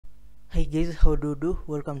Hi guys, how do you do?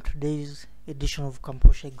 Welcome to today's edition of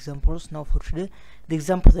Composure examples. Now for today, the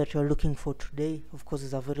example that you're looking for today, of course,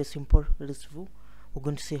 is a very simple list view. We're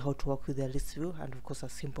going to see how to work with the list view and of course a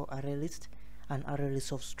simple array list, an array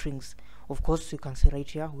list of strings. Of course, you can see right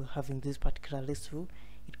here we're having this particular list view.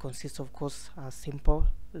 It consists of course a simple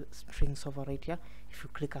strings over right here. If you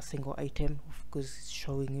click a single item, of course it's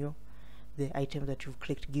showing you the item that you've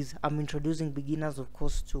clicked. I'm introducing beginners of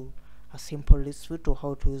course to a simple list view, to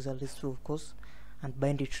how to use a list view of course and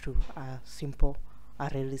bind it to a simple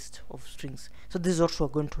array list of strings. So this is what we're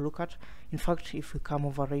going to look at. In fact, if we come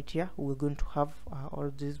over right here, we're going to have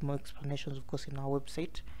all these more explanations of course in our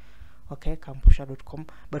website, okay, composure.com.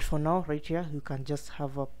 but for now right here you can just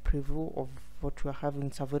have a preview of what we're having.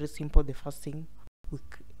 It's a very simple. The first thing, we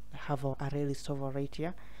have our array list over right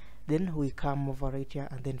here, then we come over right here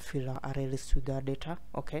and then fill our array list with our data.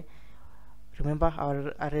 Okay, remember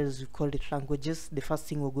our arrays, we called it languages. The first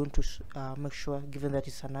thing we're going to make sure, given that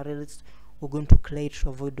it's an array list, we're going to clear it to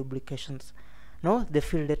avoid duplications. Now the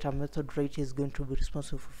fill data method right here is going to be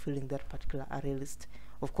responsible for filling that particular array list.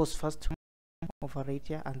 Of course, first over right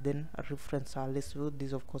here and then reference our list view.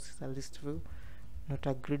 This of course is a list view, not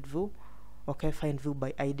a grid view. Okay, find view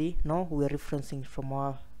by ID. Now we're referencing from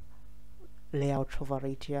our layout over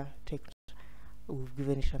right here. We've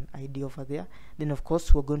given it an ID over there. Then of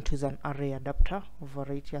course we're going to use an array adapter over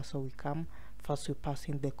right here. So we come first, we pass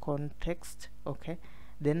in the context. Okay,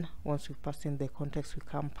 then once we pass in the context, we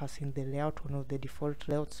come pass in the layout, one of the default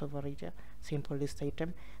layouts over right here, simple list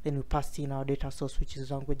item. Then we pass in our data source, which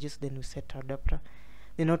is languages. Then we set our adapter.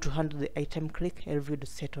 Then now to handle the item click, LV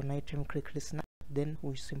set on item click listener. Then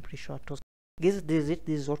we simply show a toss. This is it.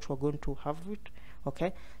 This is what we're going to have it.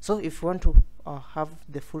 Okay, so if you want to have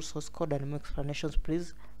the full source code and more explanations,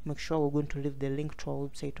 please make sure we're going to leave the link to our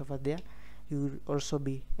website over there. You will also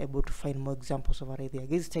be able to find more examples over there.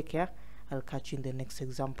 Guys, take care. I'll catch you in the next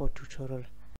example tutorial.